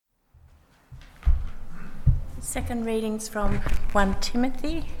Second readings from 1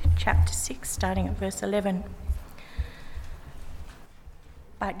 Timothy chapter 6, starting at verse 11.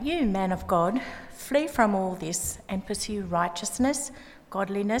 But you, man of God, flee from all this and pursue righteousness,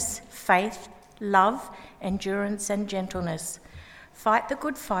 godliness, faith, love, endurance and gentleness. Fight the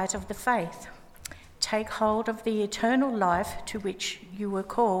good fight of the faith. Take hold of the eternal life to which you were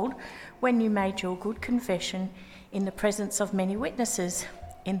called when you made your good confession in the presence of many witnesses,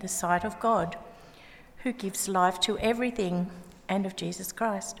 in the sight of God, who gives life to everything, and of Jesus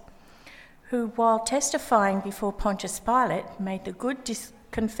Christ, who, while testifying before Pontius Pilate, made the good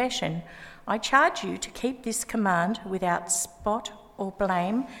confession. I charge you to keep this command without spot or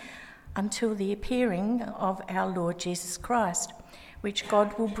blame until the appearing of our Lord Jesus Christ, which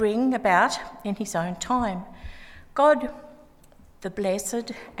God will bring about in his own time. God, the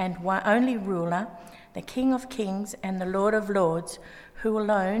blessed and only ruler, the King of kings and the Lord of lords, who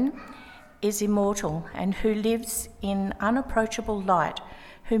alone is immortal and who lives in unapproachable light,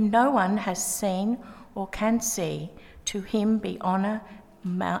 whom no one has seen or can see, to him be honour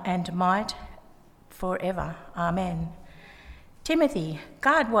and might forever. Amen. Timothy,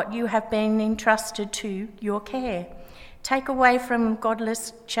 guard what you have been entrusted to your care. Take away from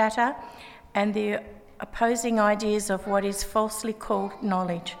godless chatter and the opposing ideas of what is falsely called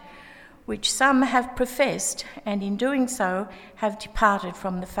knowledge, which some have professed, and in doing so have departed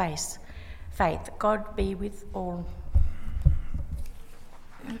from the faith. God be with all.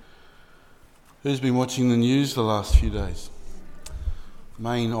 Who's been watching the news the last few days? The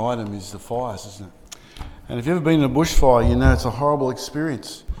main item is the fires, isn't it? And if you've ever been in a bushfire, you know it's a horrible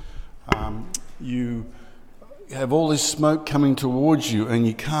experience. You have all this smoke coming towards you and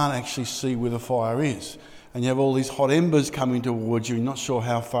you can't actually see where the fire is. And you have all these hot embers coming towards you, you're not sure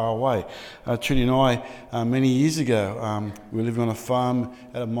how far away. Trudy and I, many years ago, we were living on a farm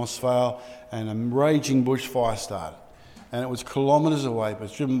out of Moss Vale, and a raging bushfire started. And it was kilometres away, but it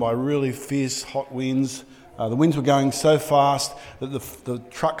was driven by really fierce hot winds. The winds were going so fast that the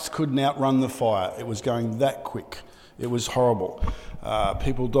trucks couldn't outrun the fire. It was going that quick. It was horrible.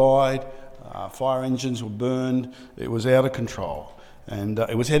 People died, fire engines were burned. It was out of control. And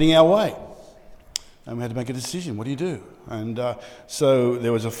it was heading our way. And we had to make a decision. What do you do? And so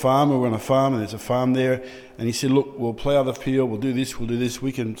there was a farmer. We're on a farm, and there's a farm there. And he said, look, we'll plough the field, we'll do this.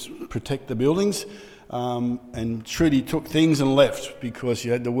 We can protect the buildings. And Trudy took things and left because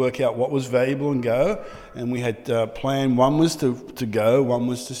you had to work out what was valuable and go. And we had planned, one was to go, one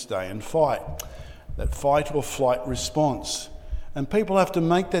was to stay and fight. That fight or flight response. And people have to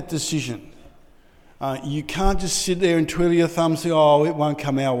make that decision. You can't just sit there and twiddle your thumb and say, oh, it won't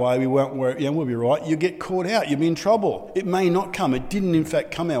come our way, we won't work, we'll be right. You get caught out, you'll be in trouble. It may not come. It didn't, in fact,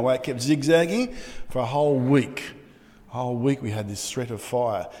 come our way. It kept zigzagging for a whole week. A whole week we had this threat of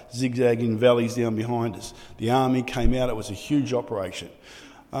fire, zigzagging valleys down behind us. The army came out. It was a huge operation.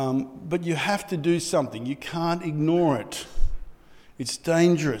 But you have to do something. You can't ignore it. It's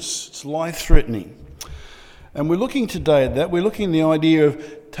dangerous. It's life-threatening. And we're looking today at that. We're looking at the idea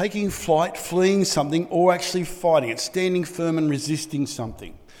of taking flight, fleeing something, or actually fighting it, standing firm and resisting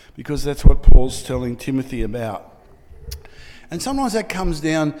something, because that's what Paul's telling Timothy about. And sometimes that comes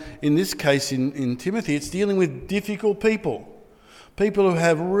down, in this case in Timothy, it's dealing with difficult people who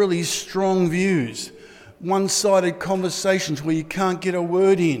have really strong views, one-sided conversations where you can't get a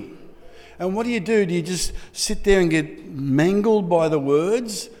word in. And what do? Do you just sit there and get mangled by the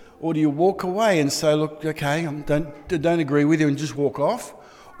words, or do you walk away and say, look, okay, I don't agree with you, and just walk off?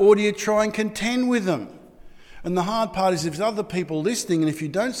 Or do you try and contend with them? And the hard part is if there's other people listening, and if you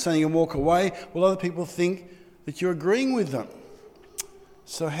don't say anything and walk away, well, other people think that you're agreeing with them.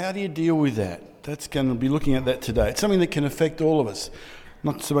 So how do you deal with that? That's going to be looking at that today. It's something that can affect all of us.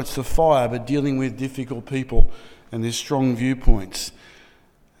 Not so much the fire, but dealing with difficult people and their strong viewpoints.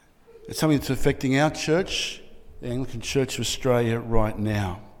 It's something that's affecting our church, the Anglican Church of Australia, right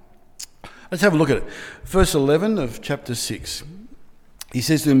now. Let's have a look at it. Verse 11 of chapter 6. He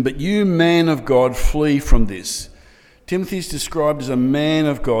says to him, but you, man of God, flee from this. Timothy is described as a man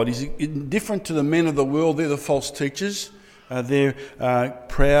of God. He's different to the men of the world. They're the false teachers. They're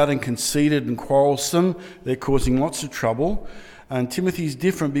proud and conceited and quarrelsome. They're causing lots of trouble. And Timothy's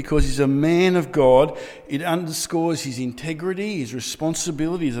different because he's a man of God. It underscores his integrity, his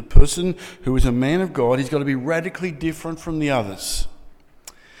responsibility as a person who is a man of God. He's got to be radically different from the others.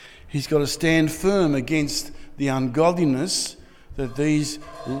 He's got to stand firm against the ungodliness that these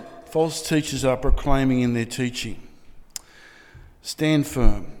false teachers are proclaiming in their teaching. Stand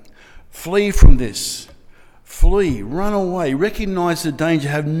firm. Flee from this. Flee, run away, recognise the danger,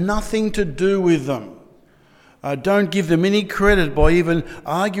 have nothing to do with them. Don't give them any credit by even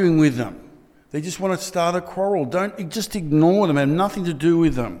arguing with them. They just want to start a quarrel. Don't just ignore them, have nothing to do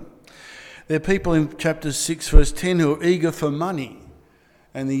with them. There are people in chapter 6, verse 10 who are eager for money,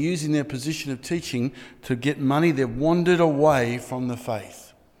 and they're using their position of teaching to get money. They've wandered away from the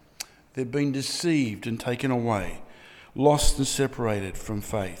faith. They've been deceived and taken away, lost and separated from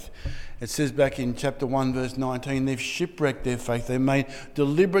faith. It says back in chapter 1, verse 19, they've shipwrecked their faith. They've made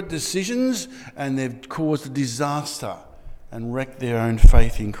deliberate decisions and they've caused a disaster and wrecked their own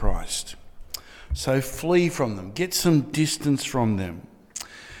faith in Christ. So flee from them. Get some distance from them.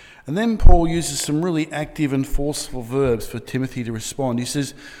 And then Paul uses some really active and forceful verbs for Timothy to respond. He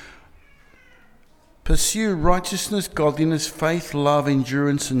says, pursue righteousness, godliness, faith, love,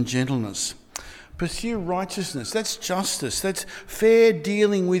 endurance, and gentleness. Pursue righteousness. That's justice. That's fair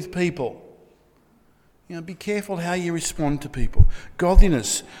dealing with people. Be careful how you respond to people.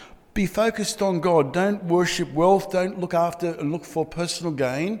 Godliness. Be focused on God. Don't worship wealth. Don't look after and look for personal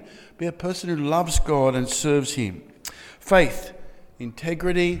gain. Be a person who loves God and serves Him. Faith.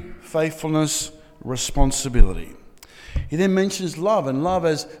 Integrity, faithfulness, responsibility. He then mentions love, and love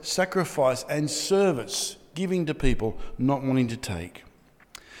as sacrifice and service, giving to people, not wanting to take.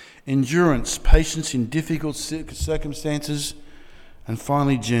 Endurance, patience in difficult circumstances, and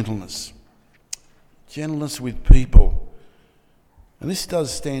finally gentleness. Gentleness with people. And this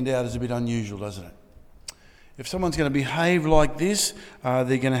does stand out as a bit unusual, doesn't it? If someone's going to behave like this, they're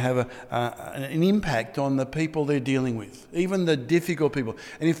going to have an impact on the people they're dealing with, even the difficult people.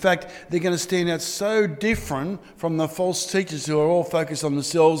 And in fact, they're going to stand out so different from the false teachers who are all focused on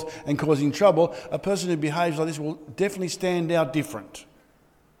themselves and causing trouble. A person who behaves like this will definitely stand out different.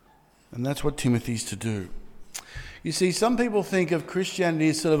 And that's what Timothy's to do. You see, some people think of Christianity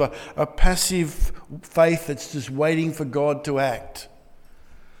as sort of a passive faith that's just waiting for God to act.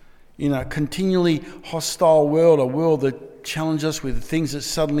 Continually hostile world, a world that challenges us with things that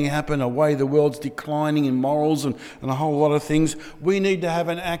suddenly happen, a way the world's declining in morals and a whole lot of things. We need to have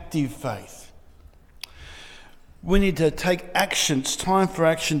an active faith. We need to take action. It's time for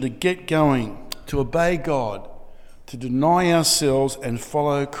action to get going, to obey God, to deny ourselves and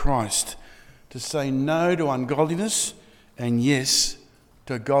follow Christ, to say no to ungodliness and yes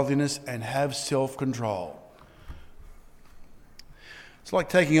to godliness and have self-control. It's like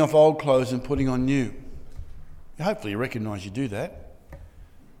taking off old clothes and putting on new. Hopefully you recognise you do that.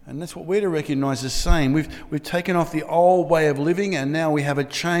 And that's what we're to recognise as same. We've taken off the old way of living and now we have a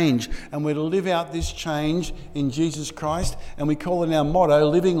change. And we're to live out this change in Jesus Christ. And we call it our motto,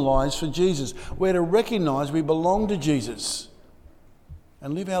 living lives for Jesus. We're to recognise we belong to Jesus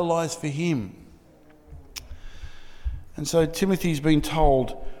and live our lives for Him. And so Timothy's been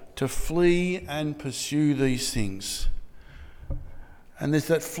told to flee and pursue these things. And there's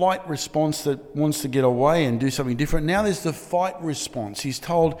that flight response that wants to get away and do something different. Now there's the fight response. He's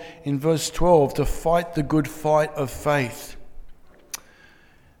told in verse 12 to fight the good fight of faith.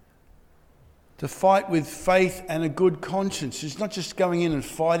 To fight with faith and a good conscience. It's not just going in and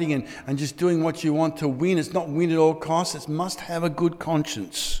fighting and just doing what you want to win. It's not win at all costs. It must have a good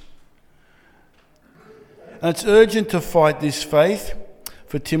conscience. And it's urgent to fight this faith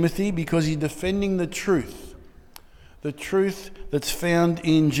for Timothy because he's defending the truth that's found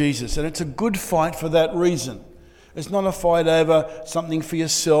in Jesus. And it's a good fight for that reason. It's not a fight over something for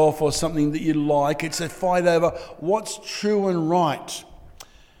yourself or something that you like. It's a fight over what's true and right.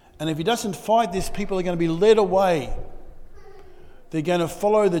 And if he doesn't fight this, people are going to be led away. They're going to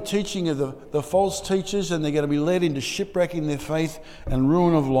follow the teaching of the false teachers and they're going to be led into shipwrecking their faith and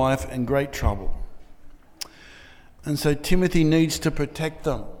ruin of life and great trouble. And so Timothy needs to protect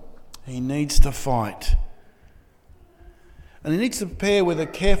them. He needs to fight. And he needs to prepare with a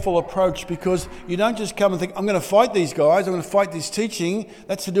careful approach because you don't just come and think, I'm going to fight these guys, I'm going to fight this teaching.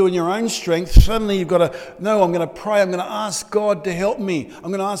 That's to do in your own strength. Suddenly you've got to, no, I'm going to pray, I'm going to ask God to help me.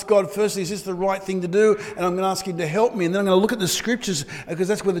 I'm going to ask God firstly, is this the right thing to do? And I'm going to ask Him to help me. And then I'm going to look at the scriptures because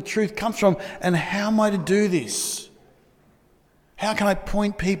that's where the truth comes from. And how am I to do this? How can I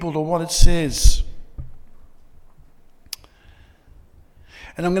point people to what it says?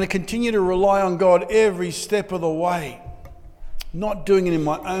 And I'm going to continue to rely on God every step of the way. Not doing it in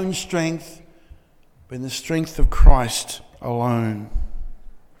my own strength, but in the strength of Christ alone.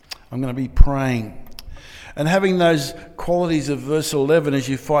 I'm going to be praying. And having those qualities of verse 11 as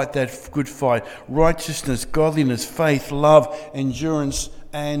you fight that good fight. Righteousness, godliness, faith, love, endurance,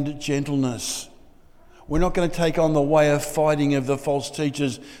 and gentleness. We're not going to take on the way of fighting of the false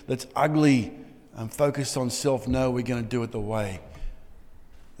teachers that's ugly and focused on self. No, we're going to do it the way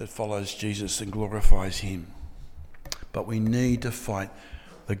that follows Jesus and glorifies Him. But we need to fight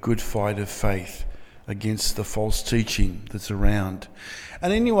the good fight of faith against the false teaching that's around.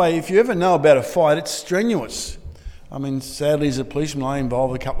 And anyway, if you ever know about a fight, it's strenuous. I mean, sadly, as a policeman, I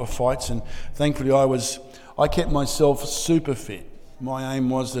involved a couple of fights, and thankfully I kept myself super fit. My aim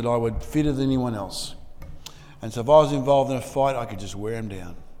was that I would fitter than anyone else. And so if I was involved in a fight, I could just wear them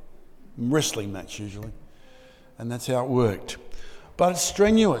down. Wrestling match usually. And that's how it worked. But it's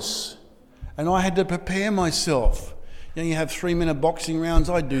strenuous. And I had to prepare myself. You know, you have 3-minute boxing rounds.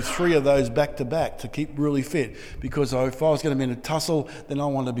 I'd do 3 of those back to back to keep really fit, because if I was going to be in a tussle, then I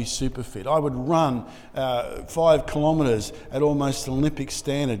wanted to be super fit. I would run 5 kilometres at almost Olympic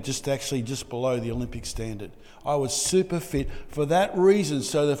standard, just below the Olympic standard. I was super fit for that reason,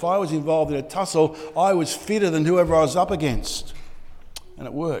 so that if I was involved in a tussle, I was fitter than whoever I was up against. And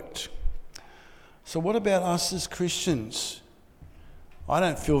it worked. So what about us as Christians? I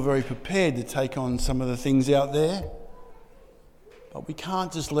don't feel very prepared to take on some of the things out there. But we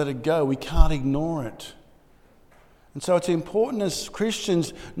can't just let it go. We can't ignore it. And so it's important as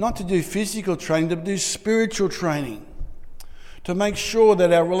Christians not to do physical training, to do spiritual training. To make sure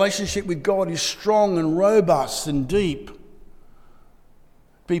that our relationship with God is strong and robust and deep.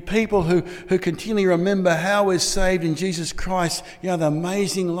 Be people who continually remember how we're saved in Jesus Christ, the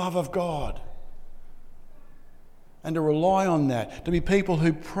amazing love of God. And to rely on that, to be people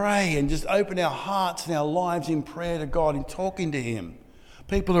who pray and just open our hearts and our lives in prayer to God, in talking to Him.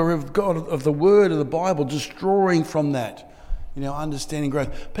 People who are of God, of the Word of the Bible, just drawing from that, understanding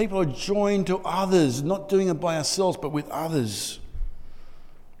growth. People who are joined to others, not doing it by ourselves, but with others.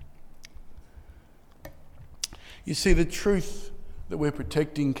 You see, the truth that we're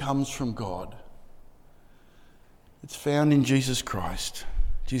protecting comes from God. It's found in Jesus Christ.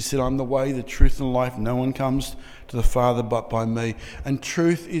 Jesus said, I'm the way, the truth, and the life. No one comes to the Father but by me. And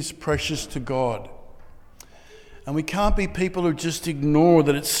truth is precious to God. And we can't be people who just ignore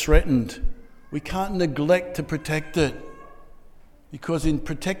that it's threatened. We can't neglect to protect it. Because in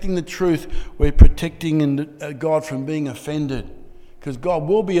protecting the truth, we're protecting God from being offended. Because God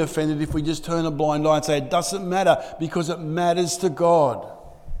will be offended if we just turn a blind eye and say it doesn't matter, because it matters to God.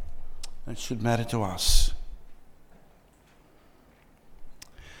 It should matter to us.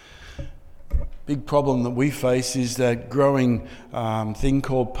 Big problem that we face is that growing thing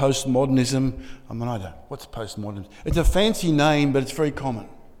called postmodernism. What's postmodernism? It's a fancy name, but it's very common.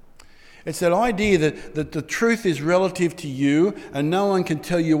 It's that idea that the truth is relative to you, and no one can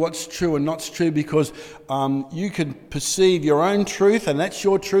tell you what's true and not true, because you can perceive your own truth, and that's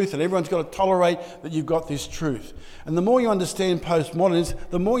your truth, and everyone's got to tolerate that you've got this truth. And the more you understand postmodernism,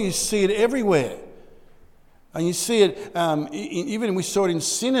 the more you see it everywhere. And you see it, even we saw it in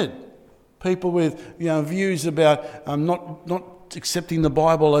Synod. People with views about not accepting the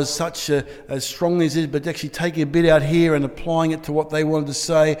Bible as such as strongly as it is, but actually taking a bit out here and applying it to what they wanted to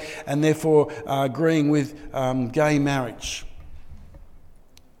say, and therefore agreeing with gay marriage.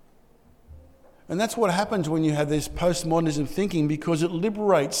 And that's what happens when you have this postmodernism thinking, because it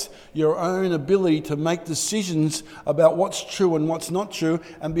liberates your own ability to make decisions about what's true and what's not true.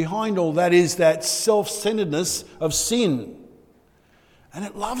 And behind all that is that self-centeredness of sin. And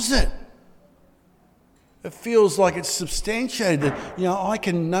it loves it. It feels like it's substantiated that, I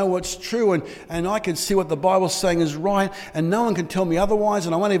can know what's true and I can see what the Bible's saying is right, and no one can tell me otherwise,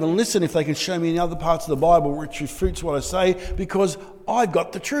 and I won't even listen if they can show me in other parts of the Bible which refutes what I say, because I've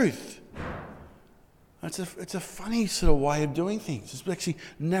got the truth. It's a funny sort of way of doing things. It actually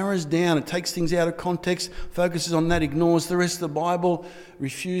narrows down. It takes things out of context, focuses on that, ignores the rest of the Bible,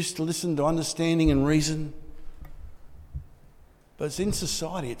 refuses to listen to understanding and reason. But it's in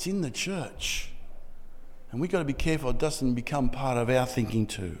society. It's in the church. And we've got to be careful it doesn't become part of our thinking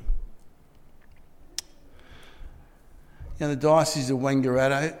too. The Diocese of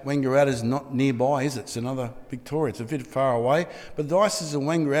Wangaratta is not nearby, is it? It's another Victoria. It's a bit far away. But the Diocese of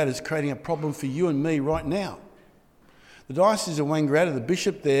Wangaratta is creating a problem for you and me right now. The Diocese of Wangaratta, the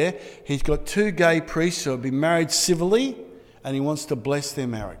bishop there, he's got 2 gay priests who have been married civilly, and he wants to bless their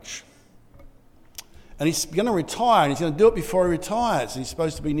marriage. And he's going to retire, and he's going to do it before he retires. He's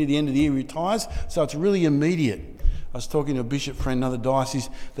supposed to be near the end of the year he retires, so it's really immediate. I was talking to a bishop friend, another diocese.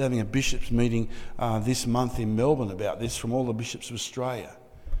 They're having a bishops' meeting this month in Melbourne about this, from all the bishops of Australia.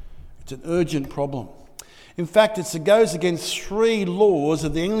 It's an urgent problem. In fact, it goes against 3 laws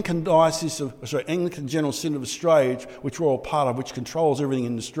of the Anglican General Synod of Australia, which we're all part of, which controls everything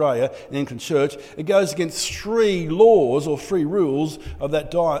in Australia, the Anglican Church. It goes against 3 laws or 3 rules of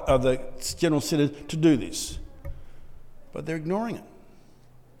the General Synod to do this. But they're ignoring it.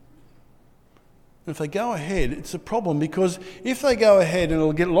 And if they go ahead, it's a problem, because if they go ahead and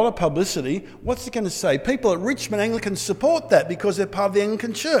it'll get a lot of publicity, what's it going to say? People at Richmond Anglican support that because they're part of the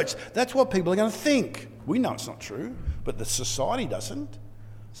Anglican Church. That's what people are going to think. We know it's not true, but the society doesn't.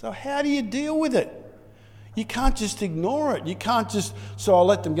 So how do you deal with it? You can't just ignore it. You can't just, so I'll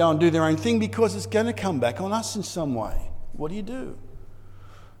let them go and do their own thing, because it's going to come back on us in some way. What do?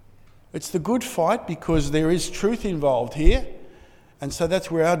 It's the good fight, because there is truth involved here. And so that's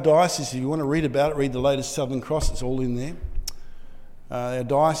where our diocese, if you want to read about it, read the latest Southern Cross, it's all in there. Our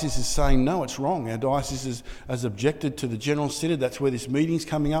diocese is saying, no, it's wrong. Our diocese has objected to the General Synod. That's where this meeting's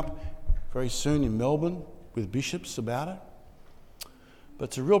coming up very soon in Melbourne with bishops about it. But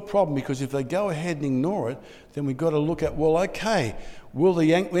it's a real problem, because if they go ahead and ignore it, then we've got to look at, well, okay, will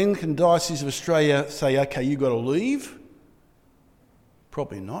the Anglican Diocese of Australia say, okay, you've got to leave?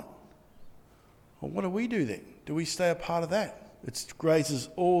 Probably not. Well, what do we do then? Do we stay a part of that? It raises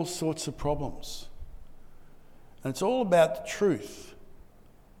all sorts of problems. And it's all about the truth.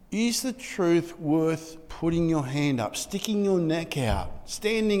 Is the truth worth putting your hand up, sticking your neck out,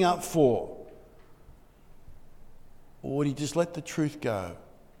 standing up for? Or do you just let the truth go?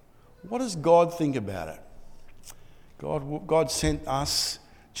 What does God think about it? God sent us,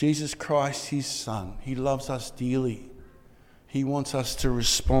 Jesus Christ, his Son. He loves us dearly. He wants us to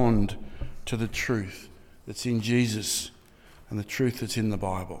respond to the truth that's in Jesus and the truth that's in the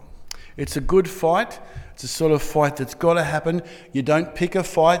Bible. It's a good fight. It's a sort of fight that's got to happen. You don't pick a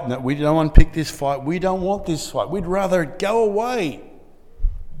fight. No, we don't want to pick this fight. We don't want this fight. We'd rather it go away.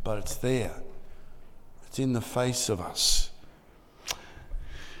 But it's there. It's in the face of us.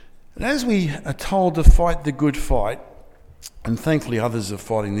 And as we are told to fight the good fight, and thankfully others are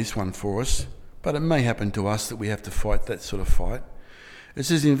fighting this one for us, but it may happen to us that we have to fight that sort of fight. It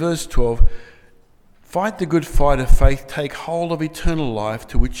says in verse 12, fight the good fight of faith, take hold of eternal life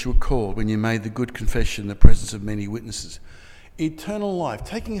to which you were called when you made the good confession in the presence of many witnesses. Eternal life,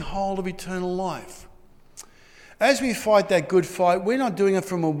 taking hold of eternal life. As we fight that good fight, we're not doing it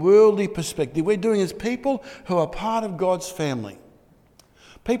from a worldly perspective. We're doing it as people who are part of God's family.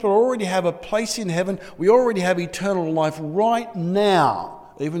 People already have a place in heaven. We already have eternal life right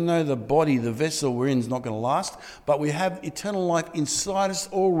now, even though the body, the vessel we're in is not going to last, but we have eternal life inside us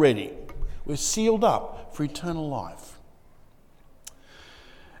already. We're sealed up for eternal life.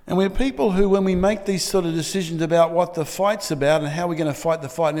 And we're people who, when we make these sort of decisions about what the fight's about and how we're going to fight the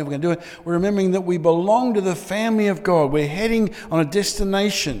fight and how we're going to do it, we're remembering that we belong to the family of God. We're heading on a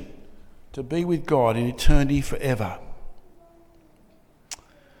destination to be with God in eternity forever.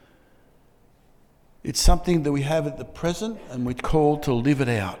 It's something that we have at the present, and we're called to live it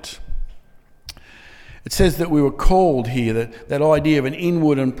out. It says that we were called here, that idea of an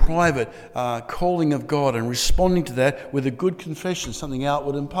inward and private calling of God, and responding to that with a good confession, something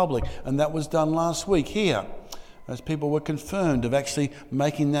outward and public. And that was done last week here, as people were confirmed of actually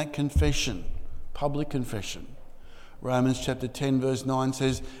making that confession, public confession. Romans chapter 10 verse 9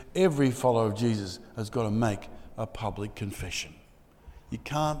 says, every follower of Jesus has got to make a public confession. You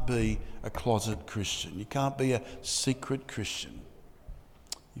can't be a closet Christian. You can't be a secret Christian.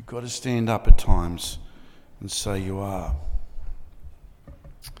 You've got to stand up at times and say you are.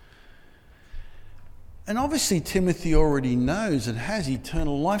 And obviously Timothy already knows and has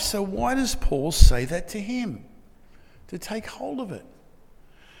eternal life, so why does Paul say that to him? To take hold of it.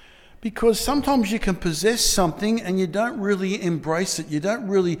 Because sometimes you can possess something and you don't really embrace it, you don't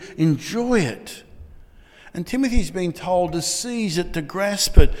really enjoy it. And Timothy's being told to seize it, to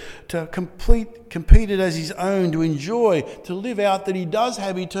grasp it, to compete it as his own, to enjoy, to live out that he does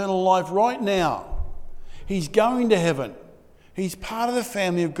have eternal life right now. He's going to heaven. He's part of the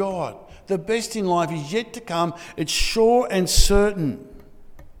family of God. The best in life is yet to come. It's sure and certain.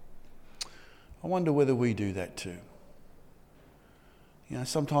 I wonder whether we do that too. You know,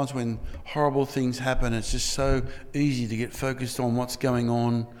 sometimes when horrible things happen, it's just so easy to get focused on what's going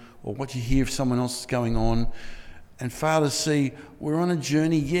on or what you hear if someone else is going on, and fail to see we're on a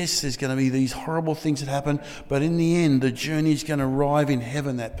journey. Yes, there's going to be these horrible things that happen, but in the end, the journey is going to arrive in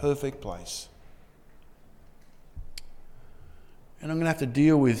heaven, that perfect place. And I'm going to have to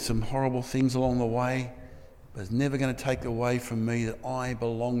deal with some horrible things along the way, but it's never going to take away from me that I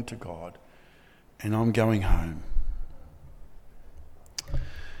belong to God and I'm going home.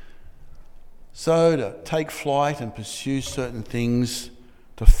 So to take flight and pursue certain things,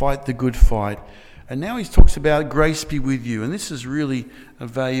 to fight the good fight. And now he talks about grace be with you. And this is really a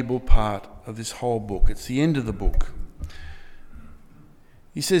valuable part of this whole book. It's the end of the book.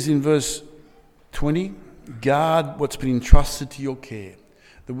 He says in verse 20, guard what's been entrusted to your care.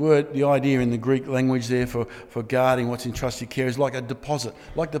 The idea in the Greek language there for guarding what's in trusted care is like a deposit,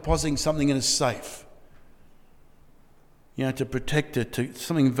 like depositing something in a safe. To protect it, to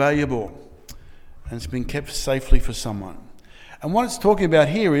something valuable, and it's been kept safely for someone. And what it's talking about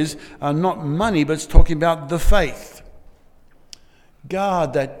here is not money, but it's talking about the faith.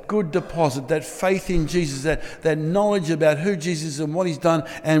 Guard that good deposit, that faith in Jesus, that knowledge about who Jesus is and what he's done,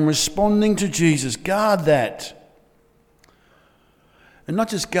 and responding to Jesus. Guard that. And not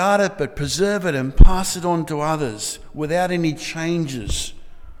just guard it, but preserve it and pass it on to others without any changes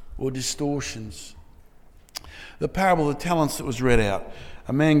or distortions. The parable of the talents that was read out.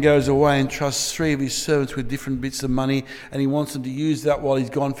 A man goes away and trusts 3 of his servants with different bits of money, and he wants them to use that while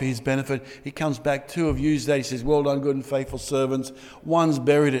he's gone for his benefit. He comes back, 2 have used that. He says, well done, good and faithful servants. 1's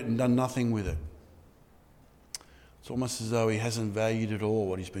buried it and done nothing with it. It's almost as though he hasn't valued at all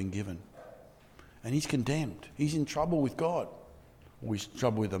what he's been given. And he's condemned. He's in trouble with God. Or he's in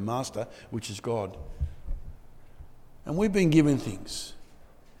trouble with the master, which is God. And we've been given things.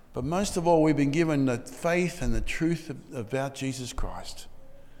 But most of all, we've been given the faith and the truth about Jesus Christ.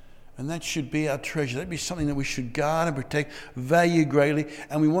 And that should be our treasure. That'd be something that we should guard and protect, value greatly,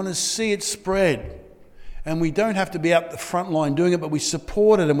 and we want to see it spread. And we don't have to be out the front line doing it, but we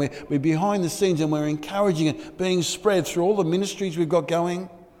support it, and we're behind the scenes, and we're encouraging it being spread through all the ministries we've got going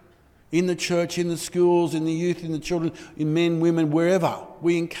in the church, in the schools, in the youth, in the children, in men, women, wherever.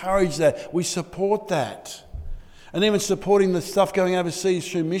 We encourage that. We support that. And even supporting the stuff going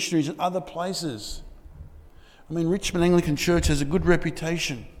overseas through missionaries and other places. I mean, Richmond Anglican Church has a good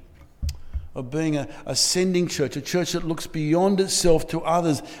reputation of being a sending church, a church that looks beyond itself to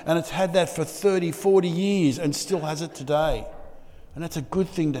others. And it's had that for 30, 40 years and still has it today. And that's a good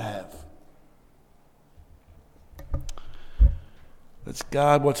thing to have. Let's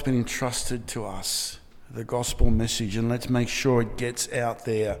guard what's been entrusted to us, the gospel message, and let's make sure it gets out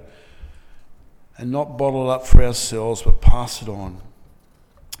there. And not bottle it up for ourselves, but pass it on.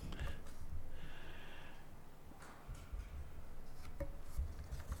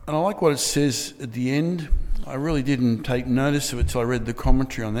 And I like what it says at the end. I really didn't take notice of it till I read the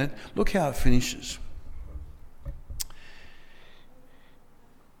commentary on that. Look how it finishes.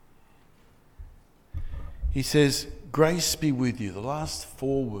 He says, grace be with you. The last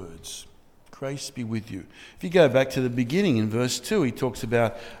 4 words. Grace be with you. If you go back to the beginning in verse 2, he talks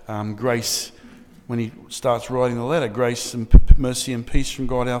about grace. When he starts writing the letter, grace and mercy and peace from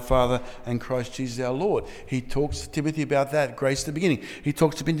God our Father and Christ Jesus our Lord. He talks to Timothy about that, grace at the beginning. He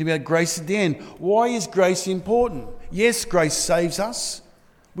talks to Timothy about grace at the end. Why is grace important? Yes, grace saves us.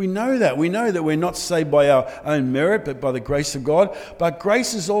 We know that. We know that we're not saved by our own merit, but by the grace of God. But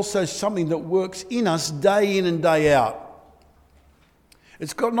grace is also something that works in us day in and day out.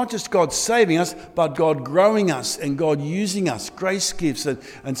 It's not just God saving us, but God growing us and God using us, grace gifts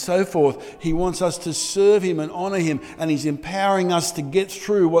and so forth. He wants us to serve him and honour him, and he's empowering us to get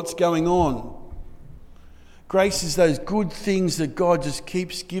through what's going on. Grace is those good things that God just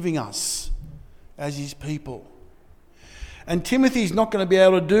keeps giving us as his people. And Timothy's not going to be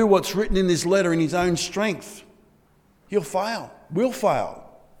able to do what's written in this letter in his own strength. He'll fail. We'll fail.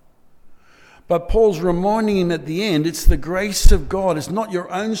 But Paul's reminding him at the end, it's the grace of God. It's not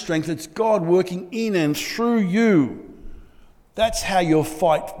your own strength. It's God working in and through you. That's how you'll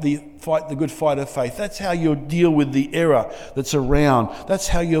fight the good fight of faith. That's how you'll deal with the error that's around. That's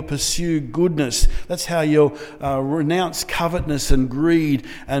how you'll pursue goodness. That's how you'll renounce covetousness and greed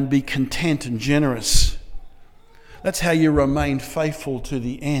and be content and generous. That's how you remain faithful to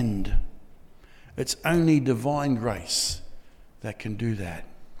the end. It's only divine grace that can do that.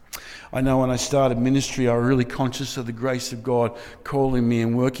 I know when I started ministry, I was really conscious of the grace of God calling me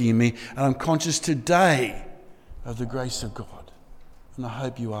and working in me. And I'm conscious today of the grace of God. And I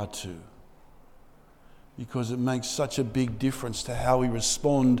hope you are too. Because it makes such a big difference to how we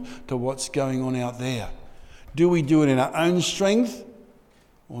respond to what's going on out there. Do we do it in our own strength?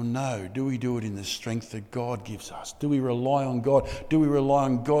 Or no, do we do it in the strength that God gives us? Do we rely on God? Do we rely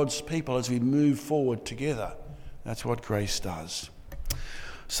on God's people as we move forward together? That's what grace does.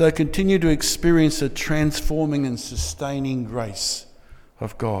 So continue to experience the transforming and sustaining grace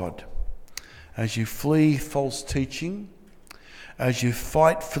of God as you flee false teaching, as you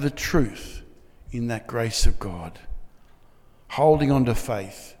fight for the truth in that grace of God, holding on to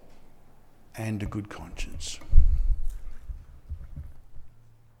faith and a good conscience.